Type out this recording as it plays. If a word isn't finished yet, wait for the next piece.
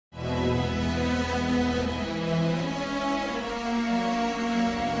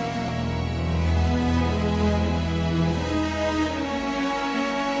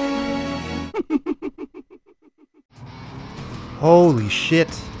Holy shit.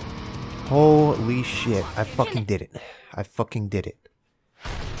 Holy shit. I fucking did it. I fucking did it.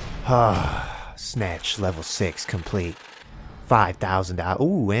 Ah, snatch level 6 complete. $5,000.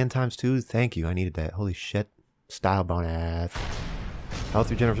 Ooh, and ×2. Thank you. I needed that. Holy shit. Style bonus.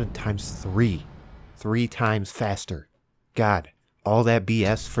 Health regeneration ×3. 3 times faster. God. All that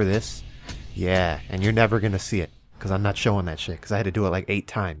BS for this? Yeah. And you're never gonna see it. Because I'm not showing that shit. Because I had to do it like 8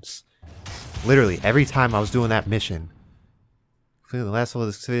 times. Literally, every time I was doing that mission. The last one of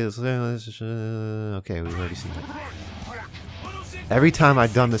this. Okay, we've already seen that. Every time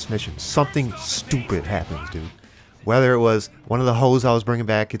I've done this mission, something stupid happens, dude. Whether it was one of the hoes I was bringing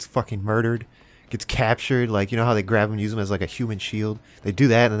back gets fucking murdered, gets captured, like, you know how they grab him and use him as like a human shield? They do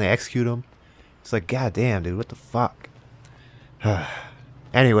that and then they execute him. It's like, goddamn, dude, what the fuck?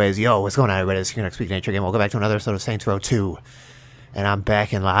 Anyways, yo, what's going on, everybody? This is your next week in ATrainGame. Welcome back to another episode of Saints Row 2. And I'm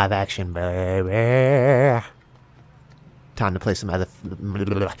back in live action, baby. Time to play some other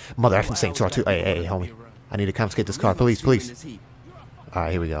mother effing Saints Row 2. Hey, homie. I need to confiscate this car. Police.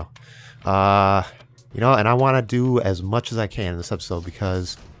 Alright, here we go. You know, and I want to do as much as I can in this episode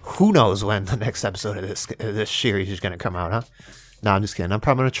because who knows when the next episode of this series is going to come out, huh? No, I'm just kidding. I'm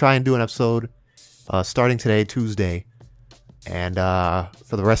probably going to try and do an episode starting today, Tuesday, and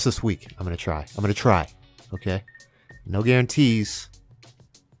for the rest of this week. I'm going to try. Okay? No guarantees.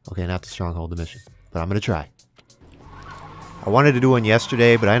 Okay, not the stronghold, the mission. But I'm going to try. I wanted to do one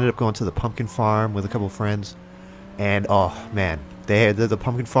yesterday, but I ended up going to the pumpkin farm with a couple of friends. And, oh, man. The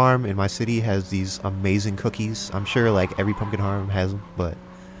pumpkin farm in my city has these amazing cookies. I'm sure, like, every pumpkin farm has them. But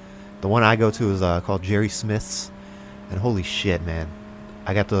the one I go to is called Jerry Smith's. And holy shit, man.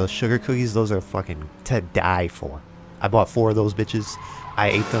 I got the sugar cookies. Those are fucking to die for. I bought 4 of those bitches. I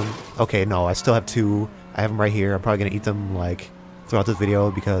ate them. Okay, no, I still have 2. I have them right here. I'm probably going to eat them, like, throughout this video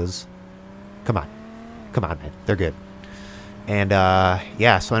because... Come on, man. They're good. And,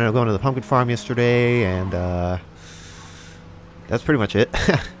 yeah, so I ended up going to the pumpkin farm yesterday, and, that's pretty much it.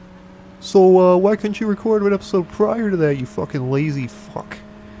 So, why couldn't you record an episode prior to that, you fucking lazy fuck?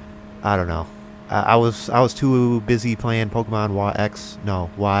 I don't know. I was too busy playing Pokemon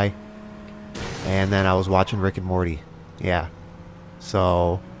Y. And then I was watching Rick and Morty. Yeah.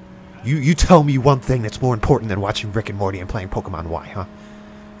 So, you tell me one thing that's more important than watching Rick and Morty and playing Pokemon Y, huh?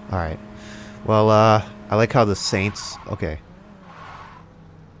 Alright. Well, I like how the Saints... Okay.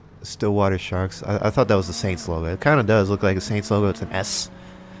 Stillwater Sharks. I thought that was the Saints logo. It kind of does look like a Saints logo. It's an S.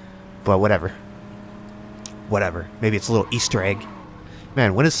 But whatever. Maybe it's a little Easter egg.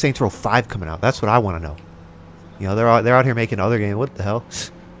 Man, when is Saints Row 5 coming out? That's what I want to know. You know, they're out here making other games. What the hell?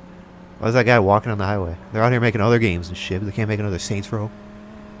 Why is that guy walking on the highway? They're out here making other games and shit, but they can't make another Saints Row.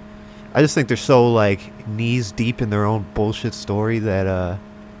 I just think they're so, like, knees deep in their own bullshit story that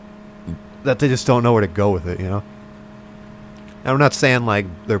they just don't know where to go with it, you know? And I'm not saying, like,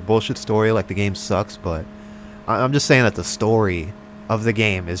 their bullshit story, like, the game sucks, but I'm just saying that the story of the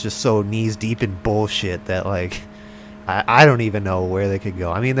game is just so knees deep in bullshit that, like, I don't even know where they could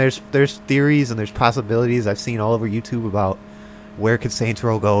go. I mean, there's theories and there's possibilities I've seen all over YouTube about where could Saints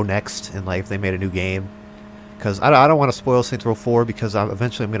Row go next, and, like, if they made a new game. Because I don't want to spoil Saints Row 4 because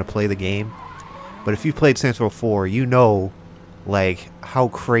eventually I'm going to play the game. But if you played Saints Row 4, you know, like, how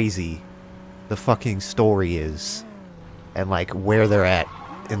crazy the fucking story is. And, like, where they're at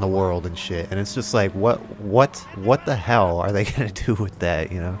in the world and shit. And it's just like, what the hell are they going to do with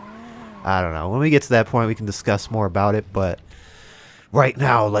that, you know? I don't know. When we get to that point, we can discuss more about it. But right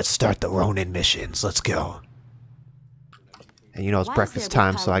now, let's start the Ronin missions. Let's go. And, you know, it's breakfast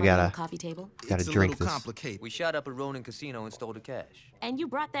time, so I gotta drink this. We shot up a Ronin casino and stole the cash. And you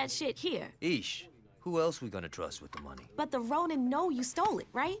brought that shit here. Eesh. Who else we gonna trust with the money? But the Ronin know you stole it,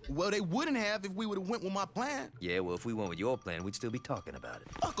 right? Well, they wouldn't have if we would have went with my plan. Yeah, well, if we went with your plan, we'd still be talking about it.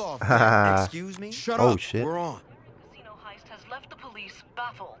 Fuck off. Excuse me? Shut up. Oh, shit. We're on. Casino heist has left the police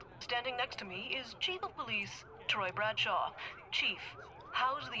baffled. Standing next to me is Chief of Police Troy Bradshaw. Chief,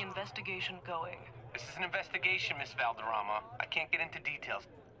 how's the investigation going? This is an investigation, Miss Valderrama. I can't get into details.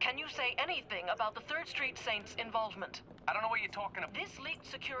 Can you say anything about the 3rd Street Saints' involvement? I don't know what you're talking about. This leaked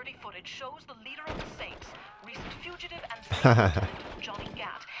security footage shows the leader of the Saints, recent fugitive and Saint Johnny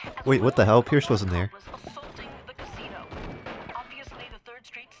Gat. Wait, what the hell? Pierce wasn't there. Assaulting the casino. Obviously, the 3rd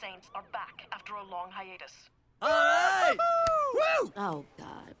Street Saints are back after a long hiatus. All right. Woo! Oh,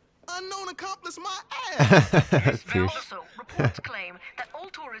 God. Unknown accomplice my ass. Pierce. Also, reports claim that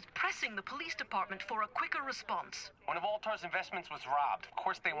Altor is pressing the police department for a quicker response. One of Altar's investments was robbed. Of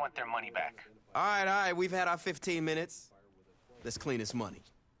course they want their money back. All right. We've had our 15 minutes. Let's clean this money.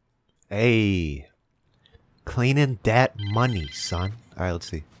 Hey. Cleaning that money, son. Alright, let's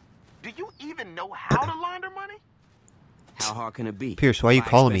see. Do you even know how to launder money? How hard can it be? Pierce, why are you Buy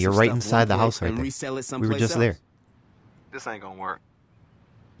calling me? You're right expensive inside the stuff house one right place and there. resell it We were someplace just else. there. This ain't gonna work.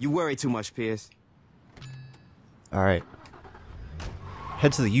 You worry too much, Pierce. Alright.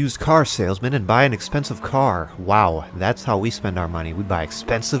 Head to the used car salesman and buy an expensive car. Wow, that's how we spend our money. We buy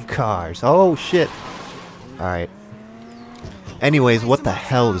expensive cars. Oh, shit. Alright. Anyways, what the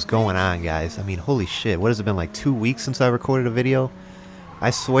hell is going on, guys? I mean, holy shit. What has it been, like 2 weeks since I recorded a video?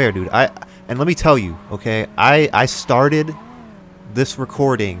 I swear, dude. And let me tell you, okay? I started this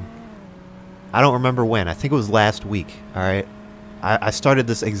recording, I don't remember when. I think it was last week, alright? I started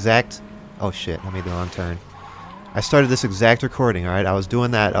this exact... Oh, shit. I made the wrong turn. I started this exact recording, alright? I was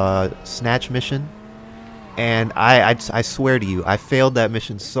doing that snatch mission. And I swear to you, I failed that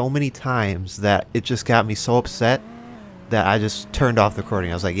mission so many times that it just got me so upset that I just turned off the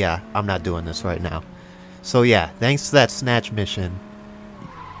recording. I was like, yeah, I'm not doing this right now. So yeah, thanks to that snatch mission,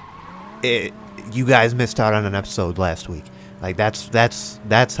 you guys missed out on an episode last week. Like,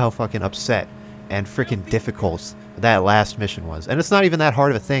 that's how fucking upset and freaking difficult that last mission was. And it's not even that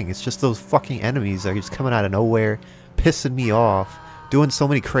hard of a thing. It's just those fucking enemies that are just coming out of nowhere, pissing me off, doing so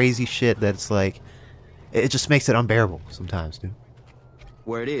many crazy shit that it's like, it just makes it unbearable sometimes, dude.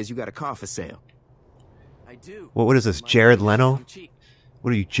 Where it is, you got a car for sale. I do. What is this, Jared Leno?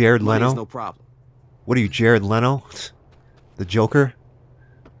 What are you, Jared Leno? No problem. What are you, Jared Leno? The Joker?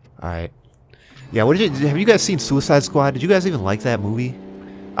 Alright. Yeah, have you guys seen Suicide Squad? Did you guys even like that movie?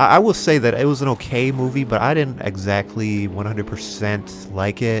 I will say that it was an okay movie, but I didn't exactly 100%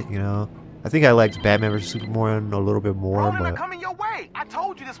 like it, you know? I think I liked Batman vs. Superman a little bit more, Ronin, but... I'm coming your way. I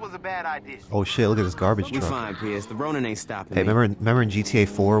told you this was a bad idea. Oh shit, look at this garbage We truck. fine, Pierce. The Ronin ain't stopping Hey, me. remember in GTA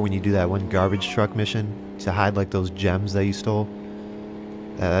 4 when you do that one garbage truck mission to hide like those gems that you stole?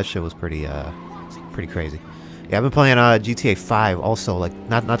 That shit was pretty crazy. Yeah, I've been playing GTA 5 also, like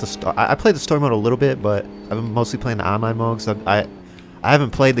not the I played the story mode a little bit, but I've been mostly playing the online mode. So I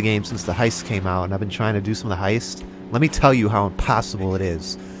haven't played the game since the heist came out, and I've been trying to do some of the heist. Let me tell you how impossible it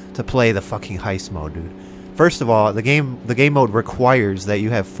is to play the fucking heist mode, dude. First of all, the game mode requires that you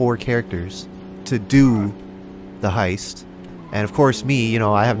have 4 characters to do the heist. And of course me, you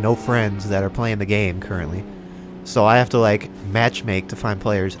know, I have no friends that are playing the game currently. So I have to like matchmake to find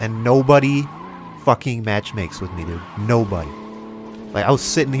players, and nobody fucking matchmakes with me, dude. Nobody. Like, I was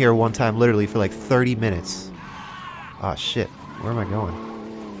sitting here one time literally for like 30 minutes. Oh shit. Where am I going?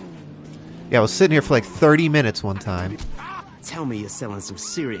 Yeah, I was sitting here for like 30 minutes one time. Tell me you're selling some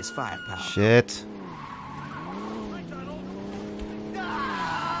serious firepower. Shit.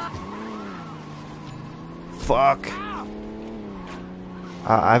 Fuck.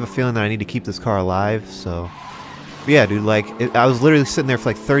 I have a feeling that I need to keep this car alive, so... But yeah, dude, like, I was literally sitting there for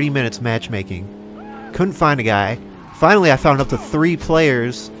like 30 minutes matchmaking. Couldn't find a guy. Finally, I found up to 3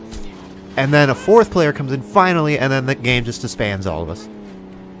 players. And then a 4th player comes in finally, and then the game just disbands all of us.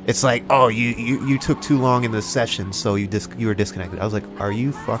 It's like, oh, you took too long in this session, so you were disconnected. I was like, are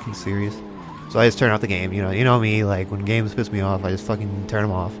you fucking serious? So I just turned off the game. You know me, like, when games piss me off, I just fucking turn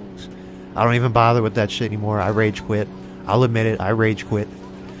them off. I don't even bother with that shit anymore. I rage quit. I'll admit it, I rage quit.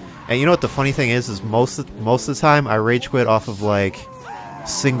 And you know what the funny thing is most of the time I rage quit off of like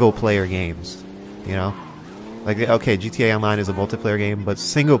single player games, you know? Like, okay, GTA Online is a multiplayer game, but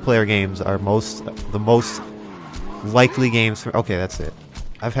single player games are the most likely games for... Okay, that's it.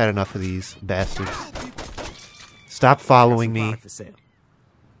 I've had enough of these bastards. Stop following me.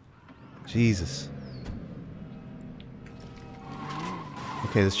 Jesus.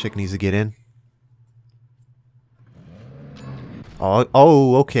 Okay, this chick needs to get in.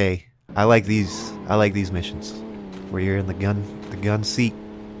 Oh, okay. I like these missions where you're in the gun seat.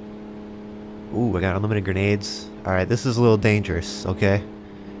 Ooh, I got unlimited grenades. All right, this is a little dangerous. Okay,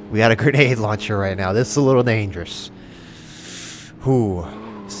 we got a grenade launcher right now. This is a little dangerous. Ooh,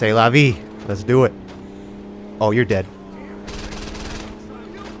 c'est la vie. Let's do it. Oh, you're dead.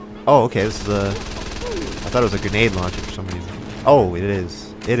 Oh, okay. This is I thought it was a grenade launcher for some reason. Oh, it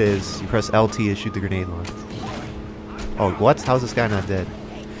is. It is. You press LT to shoot the grenade launcher. Oh, what? How's this guy not dead?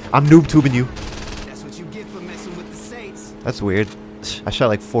 I'm noob tubing you. That's what you get for messing with the Saints. That's weird. I shot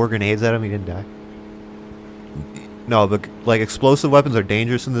like 4 grenades at him. He didn't die. No, but like explosive weapons are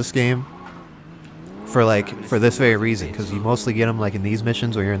dangerous in this game. For this very reason, because you mostly get them like in these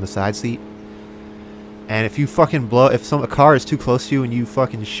missions where you're in the side seat. And if you fucking if a car is too close to you and you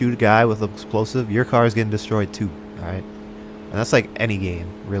fucking shoot a guy with an explosive, your car is getting destroyed too. All right, and that's like any game,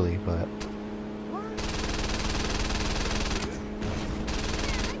 really, but.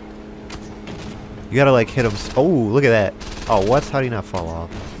 You gotta like hit him. Oh, look at that. Oh, what? How do you not fall off?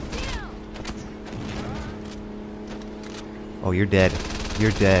 Oh, you're dead.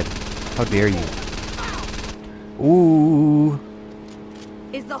 You're dead. How dare you? Ooh.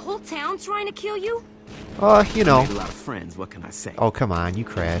 Is the whole town trying to kill you? You know. Made a lot of friends, what can I say? Oh, come on, you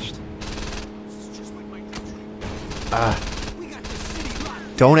crashed.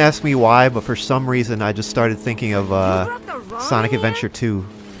 Don't ask me why, but for some reason I just started thinking of Sonic Adventure 2.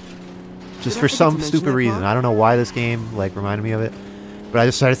 Just for some stupid reason. I don't know why this game like reminded me of it. But I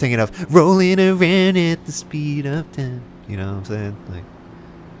just started thinking of rolling around at the speed of 10. You know what I'm saying? Like,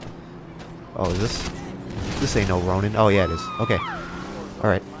 oh, is this? This ain't no Ronin. Oh, yeah, it is. Okay.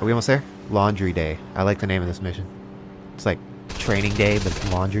 Alright, are we almost there? Laundry Day. I like the name of this mission. It's like training day,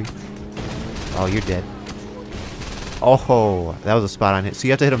 but laundry. Oh, you're dead. Oh, that was a spot on hit. So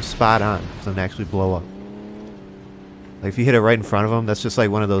you have to hit them spot on for them to actually blow up. Like if you hit it right in front of them, that's just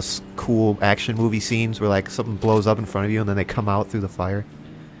like one of those cool action movie scenes where like something blows up in front of you and then they come out through the fire.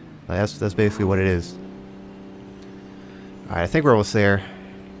 Like, that's basically what it is. Alright, I think we're almost there.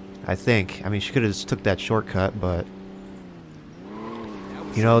 I think. I mean, she could have just took that shortcut, but...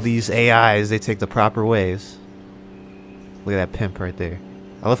 You know, these AIs, they take the proper ways. Look at that pimp right there.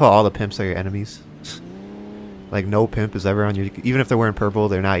 I love how all the pimps are your enemies. Like, no pimp is ever on your... Even if they're wearing purple,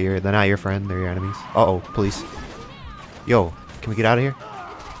 they're not your friend, they're your enemies. Uh-oh, police. Yo, can we get out of here?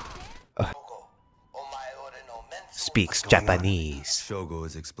 Speaks Japanese. Shogo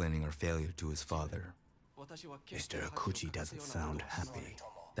is explaining our failure to his father. Mr. Akuchi doesn't sound happy.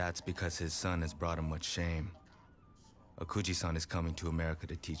 That's because his son has brought him much shame. Akuji-san is coming to America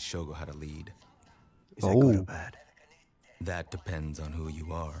to teach Shogo how to lead. Is that good or bad? That depends on who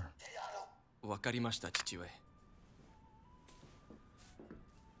you are.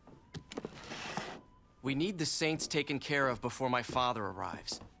 We need the Saints taken care of before my father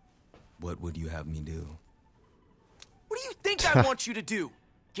arrives. What would you have me do? What do you think I want you to do?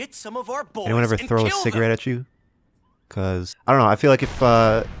 Get some of our boys Anyone ever and throw a kill cigarette them. at you? Because, I don't know, I feel like if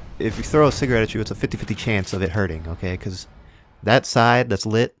you throw a cigarette at you, it's a 50-50 chance of it hurting, okay? Because that side that's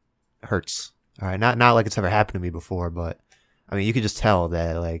lit hurts. Alright, not like it's ever happened to me before, but, I mean, you can just tell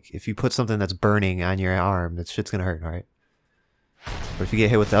that, like, if you put something that's burning on your arm, that shit's gonna hurt, alright? But if you get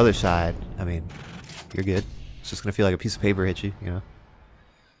hit with the other side, I mean, you're good. It's just gonna feel like a piece of paper hit you, you know?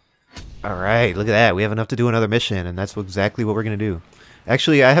 Alright, look at that. We have enough to do another mission, and that's exactly what we're gonna do.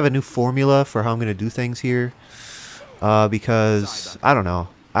 Actually, I have a new formula for how I'm gonna do things here. Because, I don't know.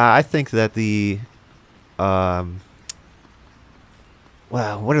 I think that the... Wow,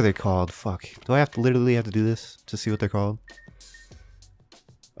 what are they called? Fuck. Do I literally have to do this to see what they're called?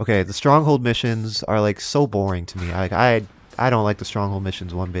 Okay, the stronghold missions are, like, so boring to me. I don't like the stronghold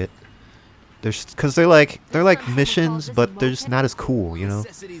missions one bit. Because they're like missions, but they're just not as cool, you know?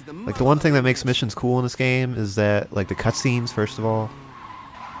 Like, the one thing that makes missions cool in this game is that, like, the cutscenes, first of all,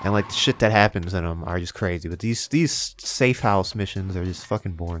 and, like, the shit that happens in them are just crazy. But these safe house missions are just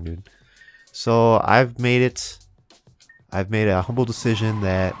fucking boring, dude. So, I've made a humble decision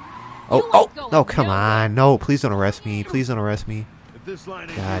that... Oh, come on. No, please don't arrest me. Please don't arrest me.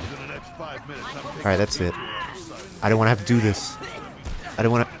 God. Alright, that's it. I don't want to have to do this. I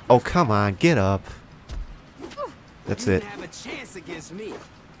don't want to... Oh, come on. Get up. That's it.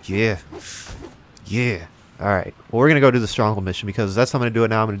 Yeah. Yeah. Alright. Well, we're going to go do the stronghold mission because that's how I'm going to do it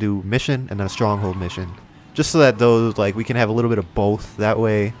now. I'm going to do mission and then a stronghold mission. Just so that those, like, we can have a little bit of both that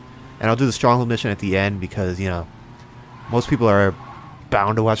way. And I'll do the stronghold mission at the end because, you know, most people are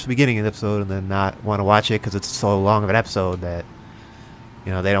bound to watch the beginning of the episode and then not want to watch it because it's so long of an episode that,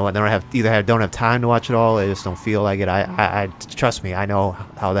 you know, they don't have time to watch it all. They just don't feel like it. I trust me, I know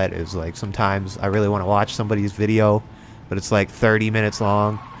how that is. Like, sometimes I really want to watch somebody's video, but it's like 30 minutes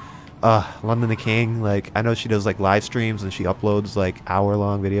long. London the King, like, I know she does like live streams and she uploads like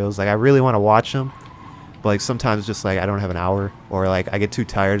hour-long videos. Like, I really want to watch them, but like sometimes just like I don't have an hour, or like I get too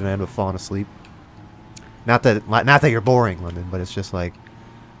tired and I end up falling asleep. Not that you're boring, London, but it's just like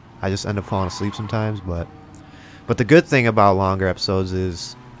I just end up falling asleep sometimes. But the good thing about longer episodes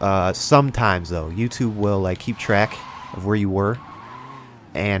is sometimes though YouTube will like keep track of where you were,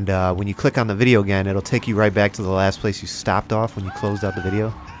 and when you click on the video again, it'll take you right back to the last place you stopped off when you closed out the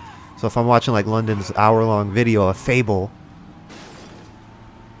video. So if I'm watching like London's hour-long video of Fable,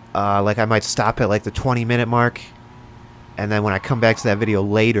 like I might stop at like the 20-minute mark, and then when I come back to that video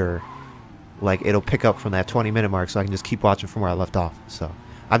later, like it'll pick up from that 20-minute mark, so I can just keep watching from where I left off. So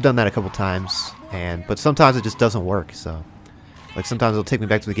I've done that a couple times, but sometimes it just doesn't work. So like sometimes it'll take me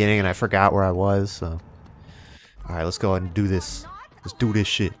back to the beginning and I forgot where I was. So all right, let's go ahead and do this. Let's do this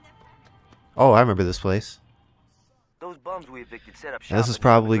shit. Oh, I remember this place. Those bums we evicted set up shop. And this is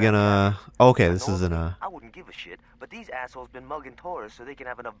probably gonna... Okay, this isn't a... I wouldn't give a shit, but these assholes been mugging tourists so they can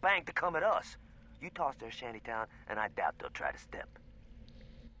have enough bank to come at us. You toss their shantytown, and I doubt they'll try to step.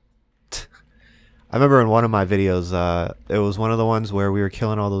 I remember in one of my videos, it was one of the ones where we were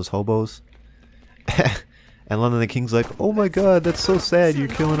killing all those hobos. And London the King's like, oh my god, that's so sad, you're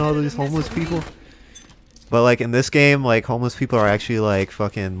killing all these homeless people. But like in this game, like homeless people are actually like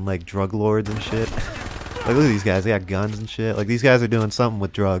fucking like drug lords and shit. Like look at these guys, they got guns and shit. Like these guys are doing something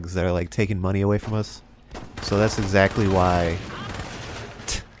with drugs that are like taking money away from us. So that's exactly why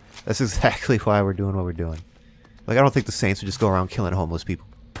we're doing what we're doing. Like I don't think the Saints would just go around killing homeless people.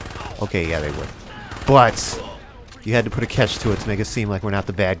 Okay, yeah they would. But you had to put a catch to it to make it seem like we're not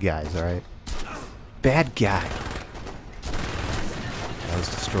the bad guys, alright? Bad guy.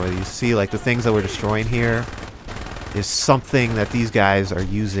 Let's destroy these. See, like the things that we're destroying here is something that these guys are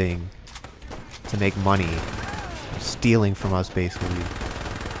using to make money. Stealing from us, basically.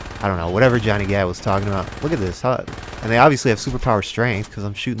 I don't know, whatever Johnny Gat was talking about. Look at this. And they obviously have superpower strength because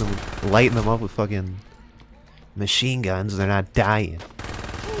I'm shooting them, lighting them up with fucking machine guns and they're not dying.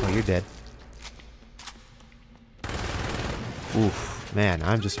 Oh, you're dead. Oof, man,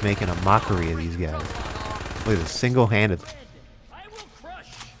 I'm just making a mockery of these guys. Look at this, single-handed.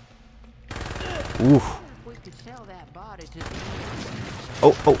 Oof.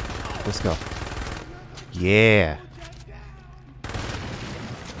 Oh, let's go. Yeah.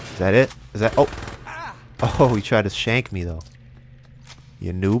 Is that it? Is that... Oh, he tried to shank me, though.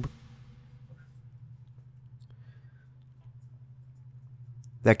 You noob.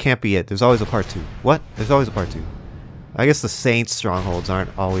 That can't be it. There's always a part 2. What? There's always a part 2. I guess the Saints strongholds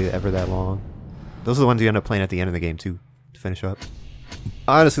aren't always ever that long. Those are the ones you end up playing at the end of the game, too, to finish up.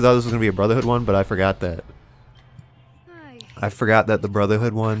 I honestly thought this was going to be a Brotherhood one, but I forgot that. I forgot that the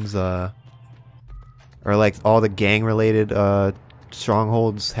Brotherhood ones, are like all the gang-related,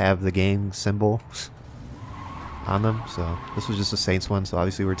 strongholds have the gang symbol on them, so this was just a Saints one, so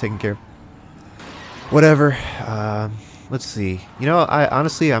obviously we're taking care of. Whatever. Let's see. You know,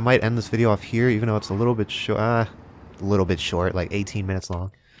 I might end this video off here, even though it's a little bit short, like 18 minutes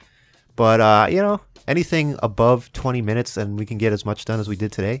long. But, you know, anything above 20 minutes and we can get as much done as we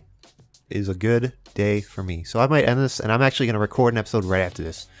did today is a good day for me. So I might end this, and I'm actually going to record an episode right after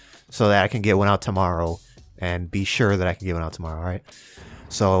this so that I can get one out tomorrow and be sure that I can get one out tomorrow, alright?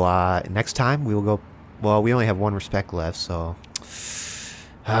 So, next time we will go... Well, we only have one respect left, so...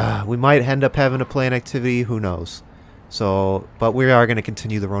 we might end up having to play an activity, who knows? So, but we are going to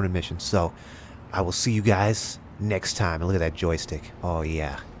continue the Ronin mission. So, I will see you guys next time. And look at that joystick. Oh,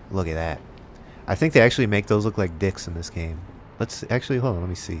 yeah. Look at that. I think they actually make those look like dicks in this game. Let's actually, hold on, let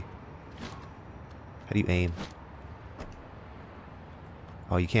me see. How do you aim?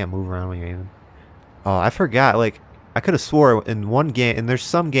 Oh, you can't move around when you're aiming. Oh, I forgot. Like, I could have swore in one game, and there's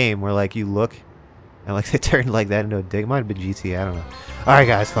some game where, like, you look, and, like, they turn like that into a dick. It might have been GTA, I don't know. Alright,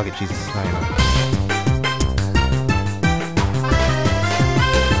 guys, fuck it, Jesus. I don't know.